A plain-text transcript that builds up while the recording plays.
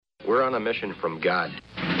We're on a mission from God.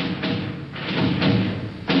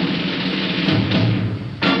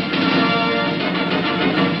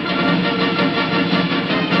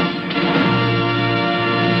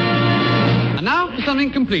 And now for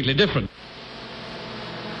something completely different.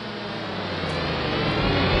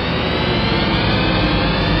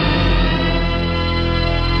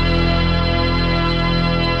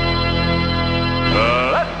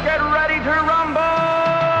 Let's get ready to rumble!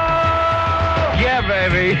 Yeah,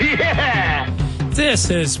 baby, yeah! This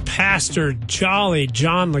is Pastor Jolly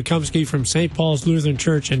John Lekumsky from St. Paul's Lutheran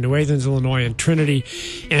Church in New Athens, Illinois, and Trinity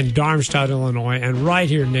in Darmstadt, Illinois. And right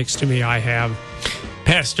here next to me I have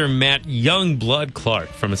Pastor Matt Youngblood Clark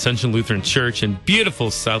from Ascension Lutheran Church in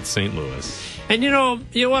beautiful South St. Louis. And you know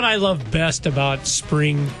what I love best about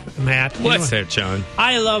spring, Matt? What's that, John?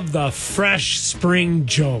 I love the fresh spring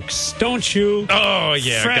jokes, don't you? Oh,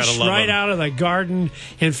 yeah, fresh gotta love right them. out of the garden.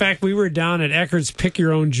 In fact, we were down at Eckert's Pick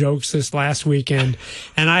Your Own Jokes this last weekend,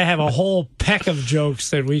 and I have a whole peck of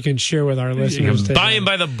jokes that we can share with our listeners today. Buy them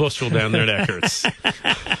by the bushel down there at Eckert's.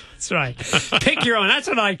 That's right. Pick your own. That's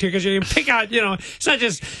what I like to, because you can pick out, it's not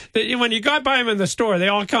just, when you go buy them in the store, they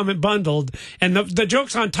all come bundled, and the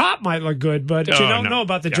jokes on top might look good, but you don't know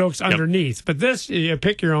about the jokes underneath. But this, you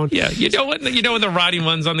pick your own. Yeah, you know when the rotting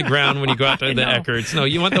ones on the ground when you go out to the Eckert's. No,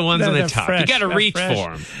 you want the ones on the top. Fresh, you got to reach for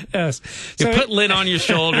them. Yes. You So put Lynn on your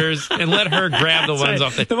shoulders and let her grab the ones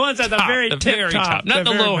off the ones at the top, very the tip very top. Not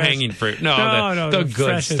the very low-hanging best. fruit. No, the good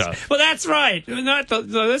freshest stuff. Well, that's right.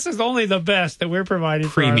 This is only the best that we're providing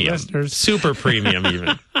for our listeners. Super premium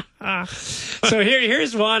even. So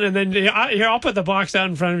here's one, and then I'll put the box out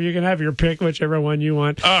in front of you. You can have your pick, whichever one you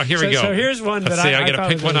want. Oh, here we go. So here's one Let's that see, I got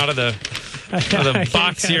to pick one out of the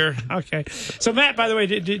box here. Okay. So Matt, by the way,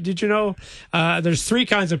 did you know there's three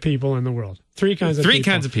kinds of people in the world? Three kinds of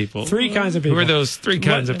people. Three kinds of people. Who are those three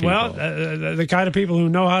kinds of people? Well, the kind of people who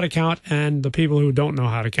know how to count and the people who don't know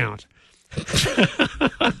how to count.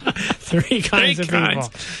 Three kinds of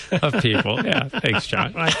people. Yeah, thanks,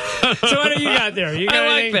 John. Right. So what do you got there? You got I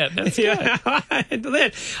like anything? that. That's good.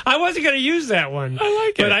 Lynn, I wasn't going to use that one. I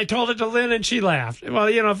like it. But I told it to Lynn and she laughed. Well,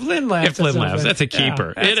 if Lynn laughs. That's a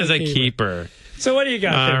keeper. Yeah, it is a keeper. So what do you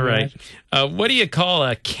got there, all right. What do you call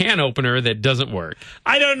a can opener that doesn't work?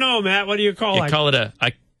 I don't know, Matt. What do you call it? You call it a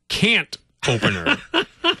can't opener.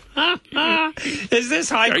 Is this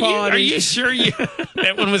high quality? Are you sure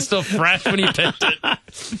that one was still fresh when you picked it?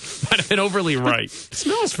 Might have been overly ripe.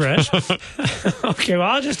 Smells fresh. Okay, well,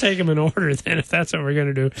 I'll just take them in order then, if that's what we're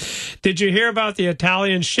going to do. Did you hear about the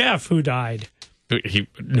Italian chef who died?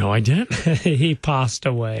 No, I didn't. He passed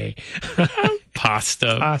away.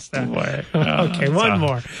 Pasta. Away. Okay, one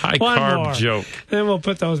more. High one carb more. joke. Then we'll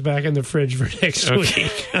put those back in the fridge for next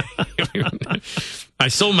week. I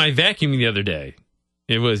sold my vacuum the other day.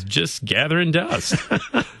 It was just gathering dust.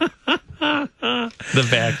 The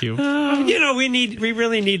vacuum. We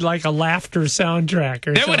really need like a laughter soundtrack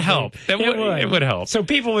or that something. Would help. It would help. So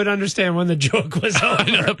people would understand when the joke was over.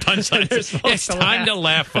 The punchline. It's time to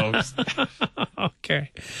laugh, folks. Okay.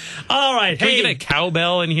 All right. Can we get a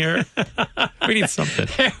cowbell in here? We need something.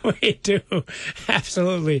 We do.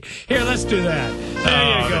 Absolutely. Here, let's do that.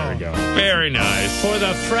 There you go. There we go. Very nice. For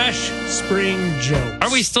the fresh spring jokes.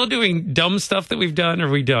 Are we still doing dumb stuff that we've done? Or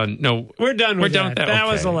are we done? No. We're done with that. That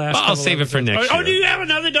was the last. Well, I'll save it for next year. Oh, do you have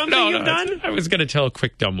another dumb thing you've done? I was going to tell a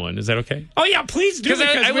quick dumb one. Is that okay? Oh, yeah, please do,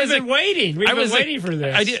 because we've been waiting. We've been waiting for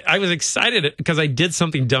this. I was excited because I did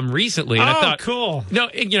something dumb recently. And I thought, cool. No,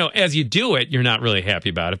 as you do it, you're not really happy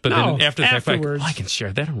about it. But then after the fact, afterwards. I can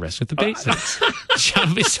share that and rest with the basics. John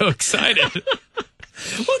will be so excited.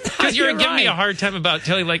 Because you're giving me a hard time about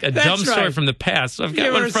telling like a dumb story from the past. So I've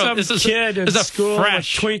got one from this kid in school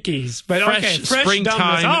fresh with Twinkies, but fresh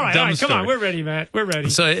springtime. All right, dumb come story. on, we're ready, Matt. We're ready.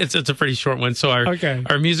 So it's a pretty short one. So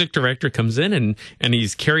our music director comes in and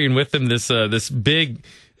he's carrying with him this big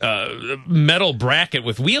metal bracket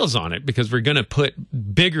with wheels on it because we're going to put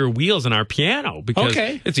bigger wheels in our piano because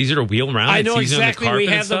it's easier to wheel around. I know it's easier exactly. On the we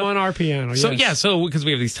carpet have them on our piano. So because we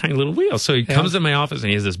have these tiny little wheels. So he comes in my office and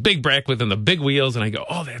he has this big bracket with him, the big wheels, and I go,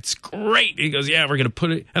 "Oh, that's great." He goes, "Yeah, we're going to put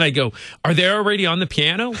it." And I go, "Are they already on the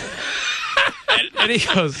piano?" and he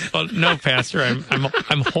goes, "Well, no, Pastor,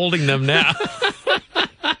 I'm holding them now."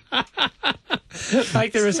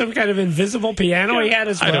 Like there was some kind of invisible piano he had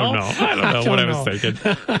as well? I don't know what I was thinking.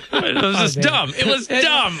 It was just dumb. It was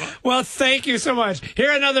dumb. Well, thank you so much.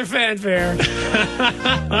 Here, another fanfare. All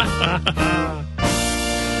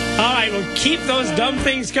right, well, keep those dumb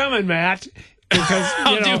things coming, Matt. Because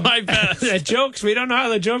I'll do my best. The jokes, we don't know how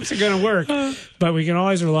the jokes are going to work, but we can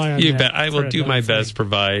always rely on You that bet. I will for do my another best to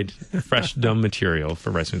provide fresh, dumb material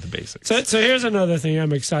for Wrestling with the Basics. So here's another thing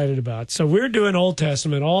I'm excited about. So we're doing Old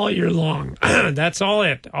Testament all year long. That's all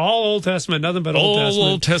it. All Old Testament, nothing but Old Testament.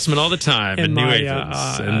 Old Testament all the time, and New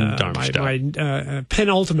Agents and Darmstadt. My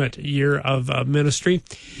penultimate year of ministry.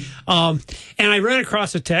 And I ran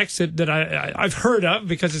across a text that I've heard of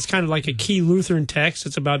because it's kind of like a key Lutheran text.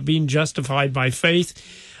 It's about being justified by faith.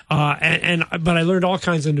 But I learned all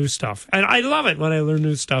kinds of new stuff. And I love it when I learn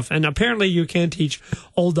new stuff. And apparently you can teach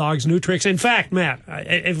old dogs new tricks. In fact, Matt,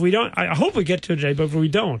 if we don't, I hope we get to it today, but if we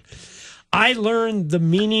don't, I learned the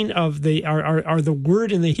meaning of the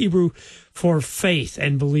word in the Hebrew for faith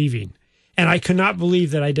and believing. And I could not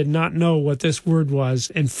believe that I did not know what this word was.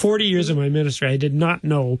 In 40 years of my ministry, I did not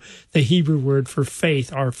know the Hebrew word for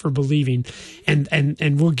faith or for believing. And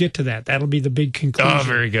we'll get to that. That'll be the big conclusion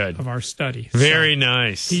very good. of our study. Very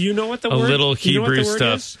nice. Do you know what the a word? little do you know what Hebrew the word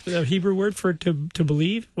stuff. is? The Hebrew word for to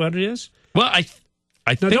believe, what it is? Well, I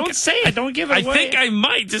No, think, don't say it. Don't give it away. I think I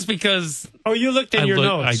might just because Oh, you looked in your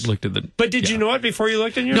notes. I looked at the. But did you know it before you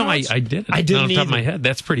looked in your No, notes? I didn't. I didn't Not on top of either. my head.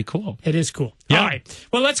 That's pretty cool. It is cool. Yeah. All right.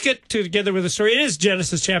 Well, let's get together with the story. It is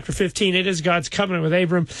Genesis chapter 15. It is God's covenant with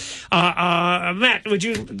Abram. Matt, would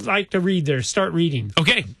you like to read there? Start reading.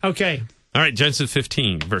 Okay. Okay. All right, Genesis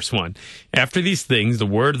 15, verse 1. After these things, the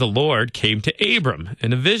word of the Lord came to Abram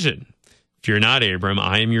in a vision. Fear not, Abram,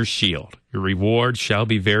 I am your shield. Your reward shall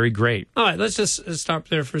be very great. All right, let's just stop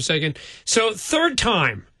there for a second. So third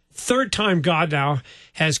time God now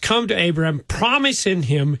has come to Abraham, promising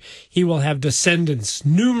him he will have descendants,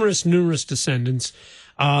 numerous descendants.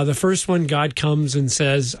 The first one, God comes and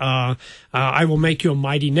says, I will make you a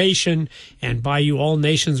mighty nation, and by you all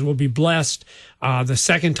nations will be blessed. The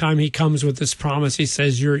second time he comes with this promise, he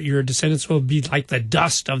says, your descendants will be like the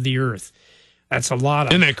dust of the earth. That's a lot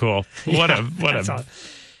of... Isn't that cool?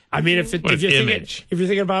 I mean, if you're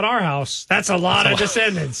thinking about our house, that's a lot of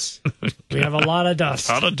descendants. We have a lot of dust.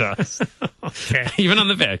 A lot of dust. Okay. Even on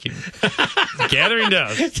the vacuum. Gathering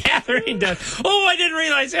dust. Gathering dust. Oh, I didn't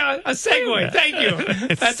realize. Yeah, a segue. Thank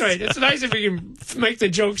you. That's right. It's nice if we can make the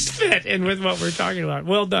jokes fit in with what we're talking about.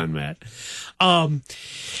 Well done, Matt.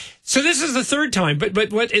 So this is the third time,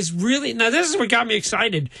 but what is really, now this is what got me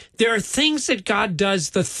excited. There are things that God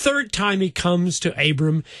does the third time he comes to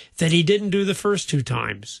Abram that he didn't do the first two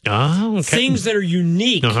times. Oh, okay. Things that are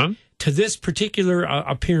unique Uh-huh. to this particular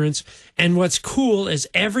appearance. And what's cool is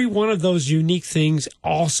every one of those unique things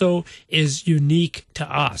also is unique to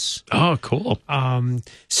us. Oh, cool.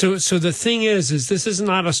 So the thing is this is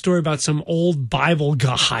not a story about some old Bible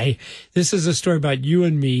guy. This is a story about you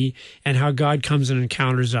and me and how God comes and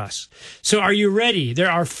encounters us. So are you ready?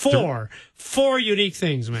 There are four unique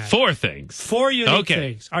things, Matt. Four things. Four unique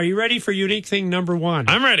things. Are you ready for unique thing number one?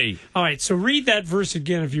 I'm ready. All right, so read that verse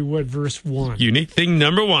again, if you would, verse 1. Unique thing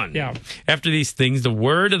number 1. Yeah. After these things, the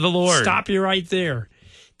word of the Lord. Stop you right there.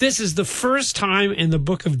 This is the first time in the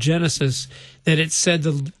book of Genesis that it said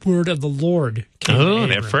the word of the Lord came to Oh,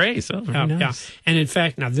 that Abram. phrase. Oh, very nice. Yeah. And in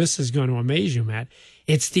fact, now this is going to amaze you, Matt.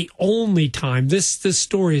 It's the only time, this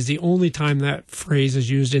story is the only time that phrase is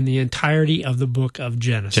used in the entirety of the book of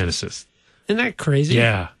Genesis. Isn't that crazy?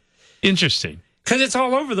 Yeah. Interesting. Because it's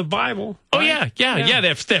all over the Bible. Oh, right? yeah.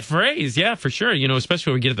 That phrase. Yeah, for sure. You know, especially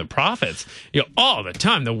when we get to the prophets. You know, all the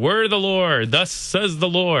time, the word of the Lord, thus says the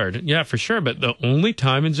Lord. Yeah, for sure. But the only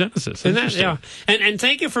time in Genesis. And and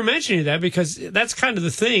thank you for mentioning that, because that's kind of the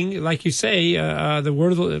thing. Like you say, the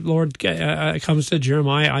word of the Lord comes to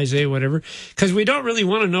Jeremiah, Isaiah, whatever. Because we don't really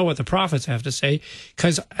want to know what the prophets have to say.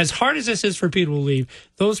 Because as hard as this is for people to believe,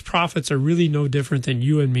 those prophets are really no different than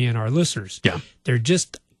you and me and our listeners. Yeah. They're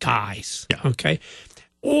just guys. Yeah. Okay.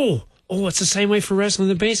 Oh, it's the same way for Wrestling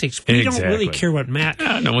the Basics. We don't really care what Matt.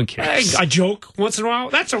 No one cares. A joke once in a while,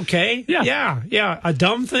 that's okay. Yeah. A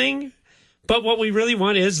dumb thing, but what we really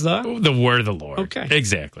want is the word of the Lord. Okay.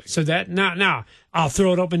 Exactly. So that now I'll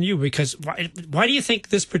throw it open to you, because why do you think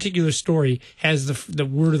this particular story has the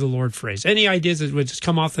word of the Lord phrase? Any ideas that would just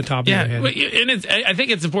come off the top of your head? And I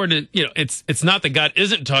think it's important to, it's not that God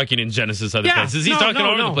isn't talking in Genesis other places. He's talking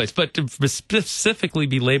all over the place, but to specifically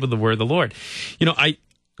be labeled the word of the Lord.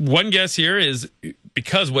 One guess here is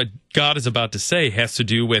because what God is about to say has to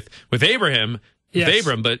do with Abraham, Yes. with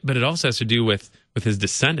Abram, but it also has to do with his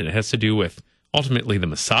descendant. It has to do with ultimately the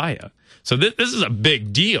Messiah. So this is a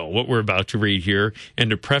big deal, what we're about to read here.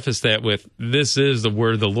 And to preface that with, this is the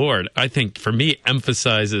word of the Lord, I think for me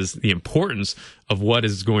emphasizes the importance of what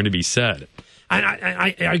is going to be said.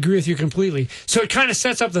 I agree with you completely. So it kind of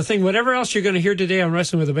sets up the thing. Whatever else you're going to hear today on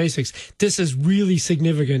Wrestling with the Basics, this is really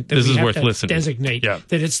significant. That this we is have worth to listening. Designate Yeah.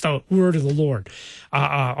 that it's the word of the Lord.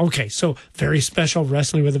 Okay, so very special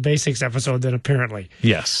Wrestling with the Basics episode then, apparently.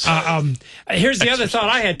 Yes. Here's the other thought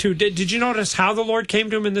I had, too. Did you notice how the Lord came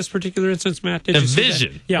to him in this particular instance, Matt? Did A you see that?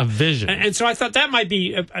 vision. Yeah. A vision. And so I thought that might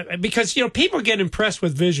be, because, people get impressed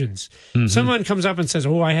with visions. Mm-hmm. Someone comes up and says,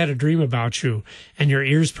 oh, I had a dream about you, and your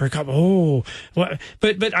ears perk up. Oh, what?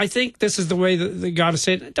 But I think this is the way that God is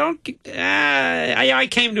saying, I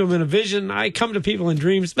came to him in a vision. I come to people in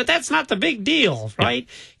dreams, but that's not the big deal, right?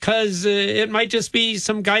 Because it might just be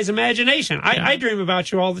some guy's imagination. I dream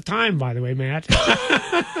about you all the time, by the way, Matt.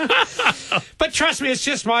 But trust me, it's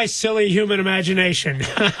just my silly human imagination.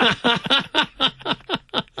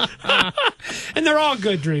 And they're all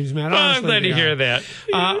good dreams, man. I'm glad to hear that.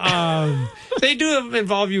 They do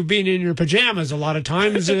involve you being in your pajamas a lot of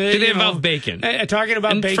times. Do they involve bacon? Talking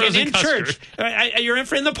about And bacon frozen in custard. church. You're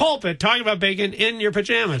in the pulpit talking about bacon in your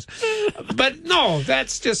pajamas. But no,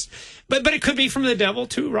 that's just... But it could be from the devil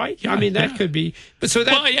too, right? I mean, that could be. But so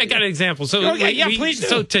that. Well, I got an example. So Okay, please do.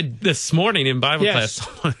 So this morning in Bible Yes.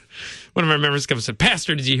 class, one of our members comes and said,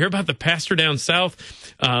 "Pastor, did you hear about the pastor down south?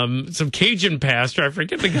 Some Cajun pastor, I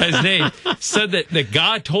forget the guy's name, said that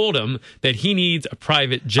God told him that he needs a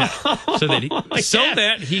private jet so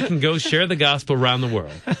that he can go share the gospel around the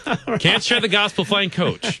world. Can't share the gospel flying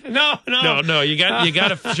coach. No. You got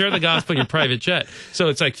to share the gospel in your private jet. So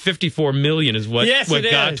it's like 54 million is what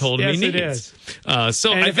God told him he needs. Yes,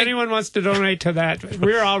 So and I if think anyone wants to donate to that,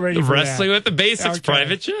 we're all ready for Wrestling that. with the Basics Okay.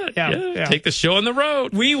 private jet. Yeah. Take the show on the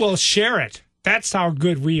road. We will share it. That's how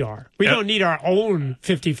good we are. We don't need our own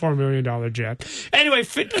 $54 million jet. Anyway,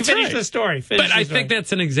 finish right. the story. But I think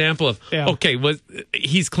that's an example of,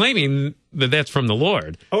 he's claiming that that's from the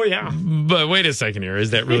Lord. Oh, yeah. But wait a second here.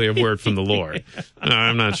 Is that really a word from the Lord? No,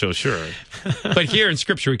 I'm not so sure. But here in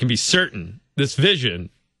Scripture, we can be certain this vision,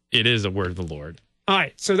 it is a word of the Lord. All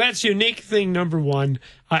right, so that's unique thing number one,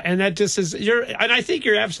 and that just is and I think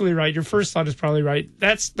you're absolutely right. Your first thought is probably right.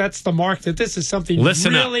 That's the mark that this is something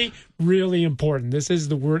really, really important. This is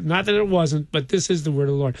the word, not that it wasn't, but this is the word of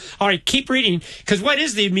the Lord. All right, keep reading, because what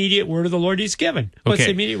is the immediate word of the Lord He's given? What's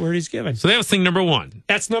the immediate word He's given? So that was thing number one.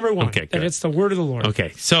 That's number one. Okay, that good. it's the word of the Lord.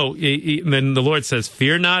 Okay, so then the Lord says,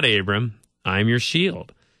 "Fear not, Abram. I am your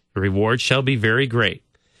shield. The reward shall be very great."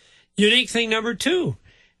 Unique thing number two.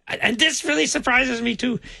 And this really surprises me,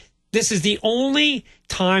 too. This is the only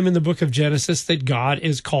time in the book of Genesis that God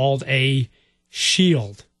is called a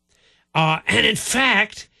shield. And in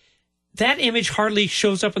fact, that image hardly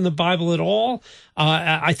shows up in the Bible at all.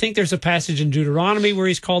 I think there's a passage in Deuteronomy where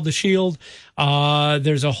he's called the shield.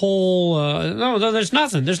 There's a whole... no, there's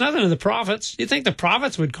nothing. There's nothing in the prophets. You'd think the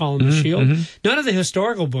prophets would call him a shield. None of the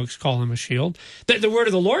historical books call him a shield. The word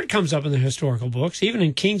of the Lord comes up in the historical books, even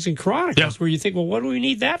in Kings and Chronicles, where you think, well, what do we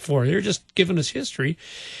need that for? They're just giving us history.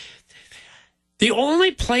 The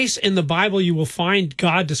only place in the Bible you will find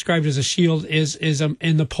God described as a shield is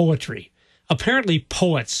in the poetry. Apparently,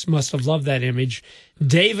 poets must have loved that image.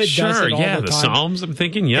 David does it all the time. The Psalms, I'm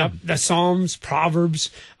thinking, Yep, the Psalms, Proverbs.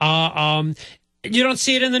 You don't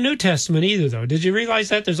see it in the New Testament either, though. Did you realize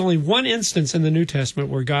that? There's only one instance in the New Testament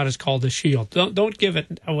where God is called a shield. Don't give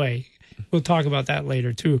it away. We'll talk about that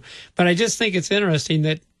later, too. But I just think it's interesting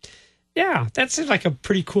that, that's like a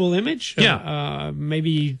pretty cool image. Yeah.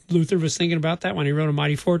 Maybe Luther was thinking about that when he wrote A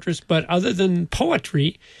Mighty Fortress. But other than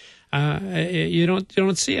poetry... you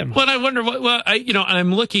don't see it much. Well, I wonder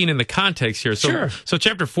I'm looking in the context here. So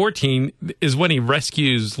chapter 14 is when he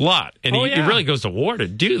rescues Lot, and he really goes to war to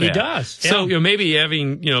do that. He does. So maybe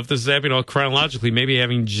having, if this is happening all chronologically, maybe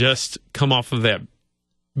having just come off of that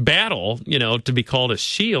battle, to be called a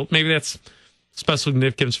shield, maybe that's special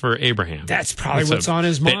significance for Abraham. That's probably what's on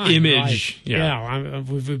his mind. That image. Right.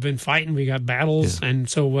 We've been fighting. We got battles, and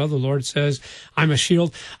so the Lord says, "I'm a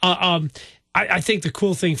shield." I think the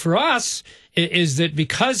cool thing for us is that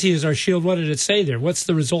because he is our shield, what did it say there? What's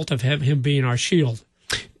the result of him being our shield?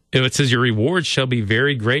 It says, "Your reward shall be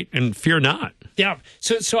very great, and fear not." Yeah.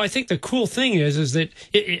 So I think the cool thing is that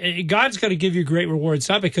God's going to give you great rewards,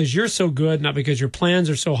 not because you're so good, not because your plans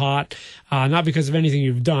are so hot, not because of anything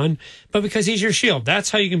you've done, but because He's your shield. That's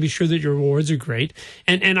how you can be sure that your rewards are great.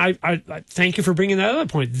 And I thank you for bringing that other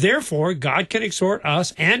point. Therefore, God can exhort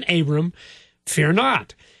us and Abram, fear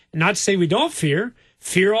not. Not to say we don't fear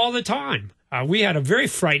all the time. We had a very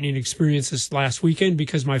frightening experience this last weekend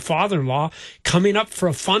because my father-in-law coming up for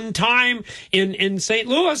a fun time in St.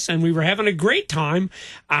 Louis, and we were having a great time.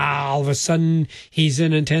 All of a sudden, he's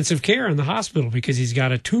in intensive care in the hospital because he's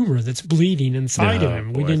got a tumor that's bleeding inside of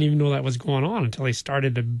him. Boy. We didn't even know that was going on until he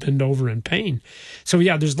started to bend over in pain. So,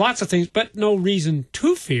 yeah, there's lots of things, but no reason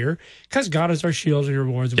to fear because God is our shield and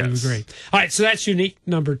rewards, and we were great. All right, so that's unique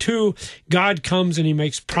number 2. God comes and he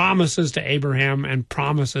makes promises to Abraham and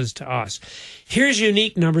promises to us. Here's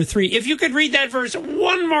unique number 3. If you could read that verse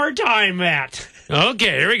one more time, Matt.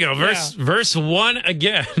 Okay, here we go. Verse 1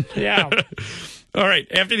 again. Yeah. All right.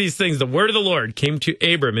 After these things, the word of the Lord came to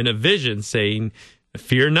Abram in a vision, saying,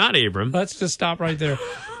 "Fear not, Abram." Let's just stop right there.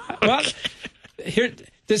 Well, here,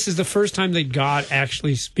 this is the first time that God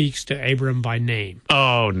actually speaks to Abram by name.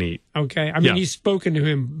 Oh, neat. Okay? I mean, he's spoken to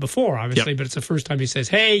him before, obviously, but it's the first time he says,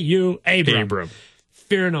 "Hey, you, Abram.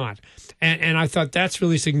 Fear not." And I thought that's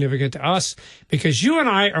really significant to us because you and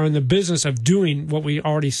I are in the business of doing what we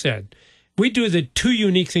already said. We do the 2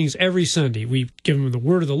 unique things every Sunday. We give them the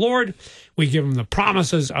word of the Lord. We give them the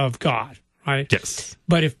promises of God, right? Yes.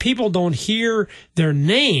 But if people don't hear their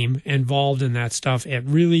name involved in that stuff, it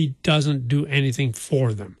really doesn't do anything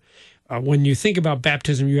for them. When you think about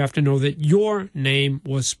baptism, you have to know that your name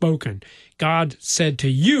was spoken. God said to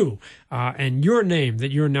you and your name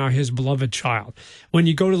that you're now his beloved child. When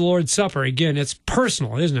you go to the Lord's Supper, again, it's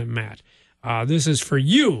personal, isn't it, Matt? This is for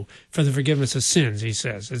you, for the forgiveness of sins, he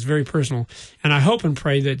says. It's very personal. And I hope and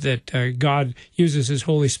pray that God uses his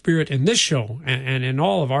Holy Spirit in this show and in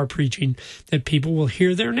all of our preaching, that people will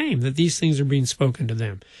hear their name, that these things are being spoken to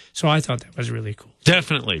them. So I thought that was really cool.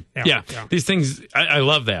 Definitely. Yeah. These things, I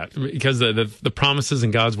love that because the promises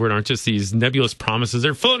in God's word aren't just these nebulous promises.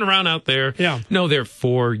 They're floating around out there. Yeah. No, they're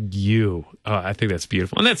for you. I think that's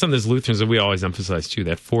beautiful. And that's something as Lutherans that we always emphasize too,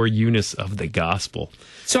 that for you-ness of the gospel.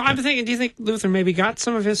 So I'm thinking, do you think Luther maybe got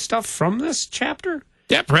some of his stuff from this chapter?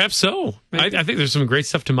 Yeah, perhaps so. I think there's some great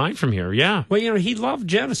stuff to mine from here. Yeah. Well, he loved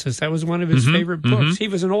Genesis. That was one of his favorite books. He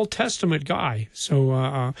was an Old Testament guy.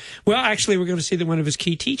 So, actually, we're going to see that one of his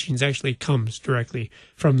key teachings actually comes directly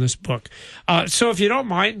from this book. So, if you don't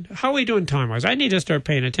mind, how are we doing time-wise? I need to start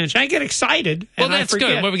paying attention. I get excited. Well, and that's I forget.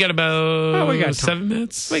 good. What, we got about we got 7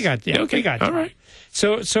 minutes? We got time. All right.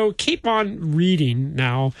 So keep on reading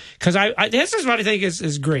now, because this is what I think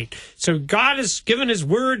is great. So God has given his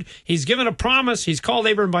word. He's given a promise. He's called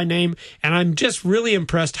Abraham by name. And I'm just really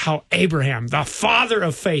impressed how Abraham, the father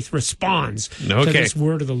of faith, responds to this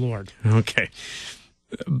word of the Lord. Okay.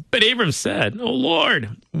 But Abram said, "O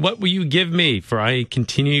Lord, what will you give me? For I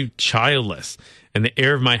continue childless, and the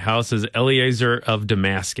heir of my house is Eliezer of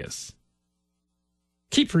Damascus."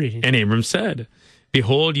 Keep reading. And Abram said,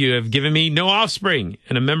 "Behold, you have given me no offspring,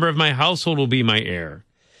 and a member of my household will be my heir."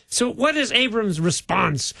 So what is Abram's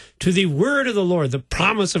response to the word of the Lord, the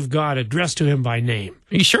promise of God addressed to him by name?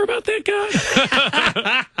 Are you sure about that, God?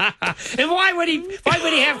 And why would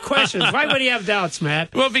he have questions? Why would he have doubts,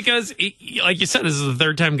 Matt? Well, because, like you said, this is the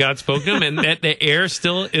third time God spoke to him, and that the heir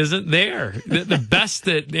still isn't there. The best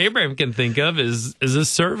that Abraham can think of is a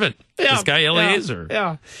servant, this guy Eliezer.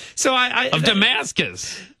 Yeah. So of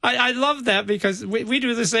Damascus. I love that because we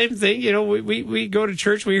do the same thing. We go to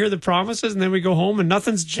church, we hear the promises, and then we go home, and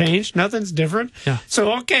nothing's changed, nothing's different. Yeah.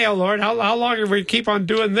 So, okay, oh Lord, how long are we keep on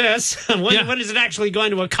doing this? When is it actually going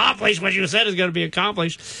to accomplish what you said is going to be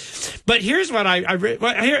accomplished? But here's what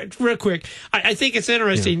here real quick. I think it's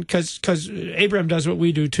interesting because Abraham does what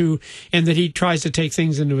we do too, and that he tries to take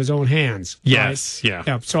things into his own hands. Yes, right?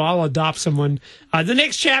 Yeah. So I'll adopt someone. The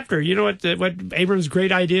next chapter, you know what Abraham's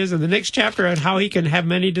great idea is in the next chapter on how he can have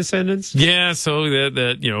many descendants? Yeah, so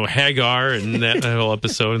that Hagar and that whole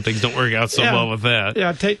episode and things don't work out so well with that.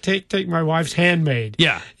 Yeah, take my wife's handmaid.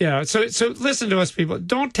 Yeah. Yeah. So listen to us, people.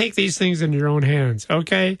 Don't take these things in your own hands,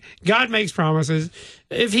 okay? God makes promises.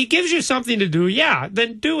 If he gives you something to do,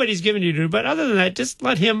 then do what he's given you to do. But other than that, just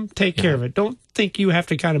let him take care of it. Don't think you have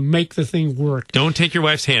to kind of make the thing work. Don't take your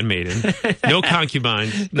wife's handmaiden. No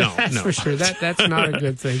concubines. No, that's for sure. That's not a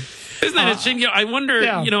good thing. Isn't that interesting? I wonder.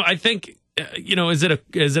 I think. Is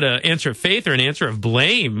it an answer of faith or an answer of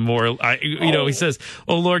blame? Or he says,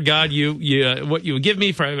 "Oh Lord God, you what you give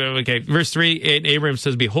me for." Okay, verse 3, and Abraham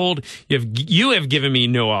says, "Behold, you have given me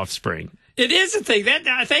no offspring." It is a thing.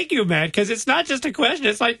 Thank you, Matt, because it's not just a question.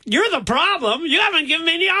 It's like, you're the problem. You haven't given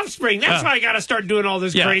me any offspring. That's why I got to start doing all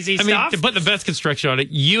this crazy stuff. I mean, to put the best construction on it,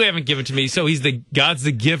 you haven't given to me, so God's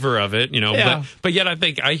the giver of it, Yeah. But yet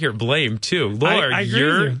I hear blame too. Lord, I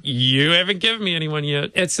agree with you haven't given me anyone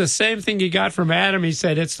yet. It's the same thing you got from Adam. He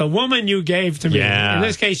said, it's the woman you gave to me. Yeah. In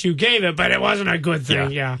this case, you gave it, but it wasn't a good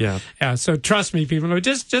thing. Yeah. So trust me, people.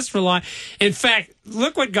 Just rely. In fact,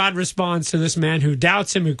 look what God responds to this man who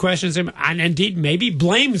doubts him, who questions him, and indeed maybe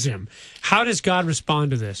blames him. How does God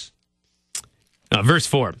respond to this? Verse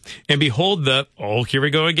 4, and behold here we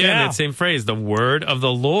go again, that same phrase, the word of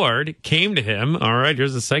the Lord came to him. All right,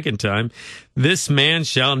 here's the second time. This man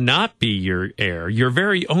shall not be your heir. Your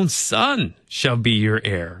very own son shall be your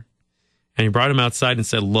heir. And he brought him outside and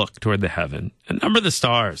said, look toward the heaven and number the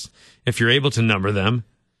stars, if you're able to number them.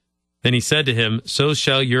 Then he said to him, so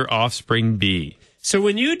shall your offspring be. So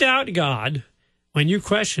when you doubt God, when you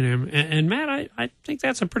question him, and Matt, I think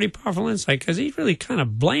that's a pretty powerful insight because he's really kind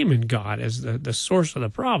of blaming God as the source of the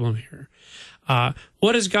problem here.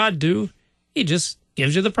 What does God do? He just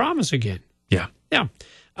gives you the promise again. Yeah. Yeah.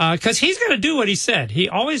 Because he's going to do what he said. He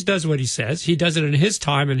always does what he says. He does it in his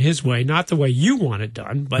time and his way, not the way you want it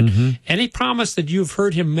done. But any promise that you've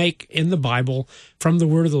heard him make in the Bible, from the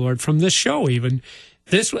word of the Lord, from this show even,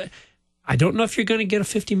 this way, I don't know if you're going to get a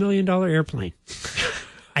 $50 million airplane.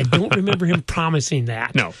 I don't remember him promising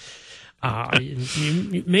that. No.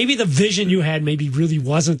 Maybe the vision you had maybe really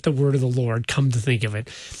wasn't the word of the Lord, come to think of it.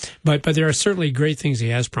 But there are certainly great things he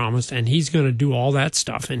has promised, and he's going to do all that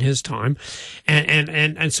stuff in his time.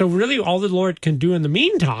 And so really all the Lord can do in the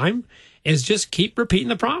meantime is just keep repeating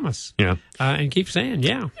the promise. Yeah. And keep saying,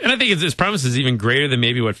 yeah. And I think his promise is even greater than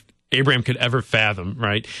maybe what Abraham could ever fathom,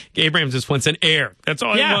 right? Abraham just wants an heir. That's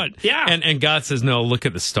all I want. Yeah. And God says, no, look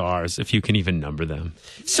at the stars, if you can even number them.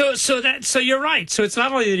 So you're right. So it's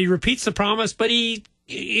not only that he repeats the promise, but he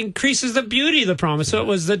increases the beauty of the promise. So it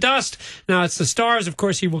was the dust. Now it's the stars. Of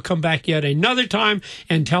course, he will come back yet another time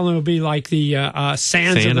and tell them it'll be like the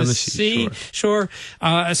sands of the sea. Sure.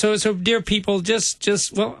 So dear people,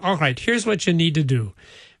 well, all right, here's what you need to do.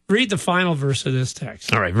 Read the final verse of this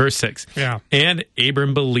text. All right, verse 6. Yeah. And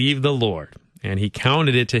Abram believed the Lord, and he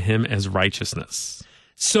counted it to him as righteousness.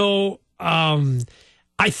 So I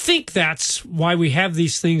think that's why we have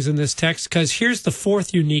these things in this text, because here's the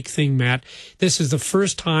fourth unique thing, Matt. This is the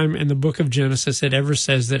first time in the book of Genesis it ever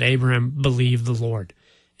says that Abraham believed the Lord.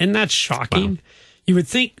 Isn't that shocking? Wow. You would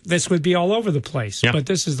think this would be all over the place, but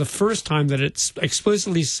this is the first time that it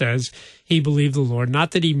explicitly says he believed the Lord.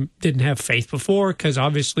 Not that he didn't have faith before, because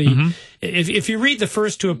obviously, if you read the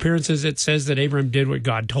first two appearances, it says that Abraham did what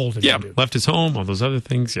God told him to do. Left his home, all those other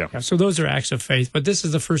things, So those are acts of faith, but this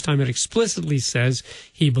is the first time it explicitly says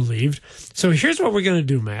he believed. So here's what we're going to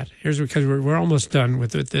do, Matt. Because we're almost done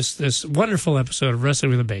with this wonderful episode of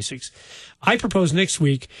Wrestling with the Basics. I propose next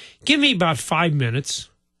week, give me about 5 minutes,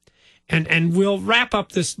 and we'll wrap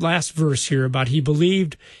up this last verse here about he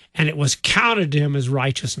believed and it was counted to him as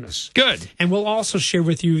righteousness. Good. And we'll also share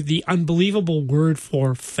with you the unbelievable word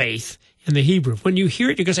for faith in the Hebrew. When you hear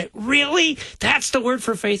it, you're going to say, really? That's the word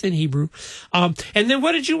for faith in Hebrew? And then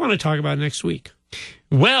what did you want to talk about next week?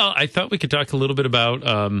 Well, I thought we could talk a little bit about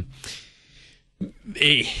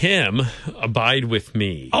a hymn, Abide With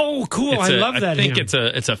Me. Oh, cool. I love that hymn. I think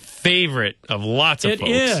it's a favorite of lots of folks.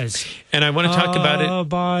 It is. And I want to talk about it.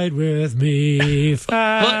 Abide with me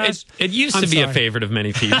fast. Well, it used to be a favorite of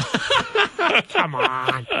many people. Come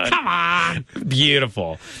on.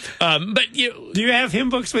 Beautiful. But do you have hymn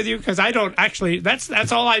books with you? Because I don't actually.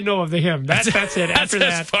 That's all I know of the hymn. That's it. After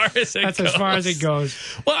that's as far as it goes.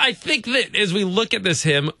 Well, I think that as we look at this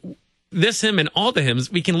hymn and all the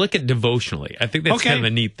hymns, we can look at devotionally. I think that's kind of a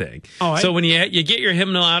neat thing. So when you get your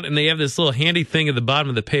hymnal out and they have this little handy thing at the bottom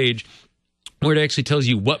of the page where it actually tells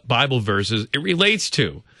you what Bible verses it relates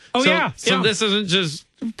to. So this isn't just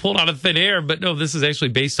pulled out of thin air, but no, this is actually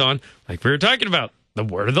based on, like we were talking about, the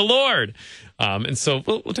word of the Lord. And so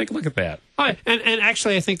we'll take a look at that. All right. And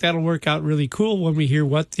actually, I think that'll work out really cool when we hear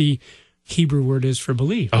what the Hebrew word is for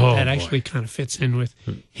believe. That actually kind of fits in with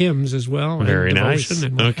hymns as well. Very nice.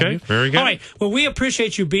 Okay, very good. All right. Well, we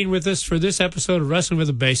appreciate you being with us for this episode of Wrestling with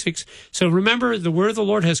the Basics. So remember, the word of the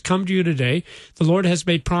Lord has come to you today. The Lord has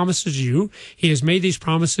made promises to you. He has made these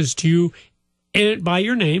promises to you by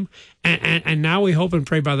your name. And now we hope and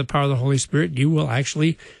pray by the power of the Holy Spirit, you will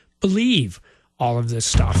actually believe all of this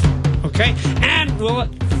stuff. Okay? And we'll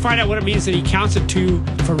find out what it means that he counts it to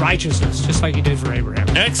for righteousness, just like he did for Abraham.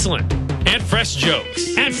 Excellent. And fresh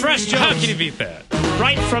jokes. How can you beat that?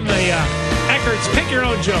 Right from the Eckerts Pick Your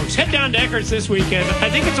Own Jokes. Head down to Eckerts this weekend. I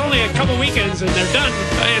think it's only a couple weekends and they're done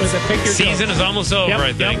with the Pick Your Season Jokes. is almost over,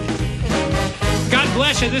 I think. God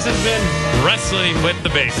bless you. This has been Wrestling with the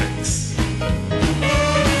Basics.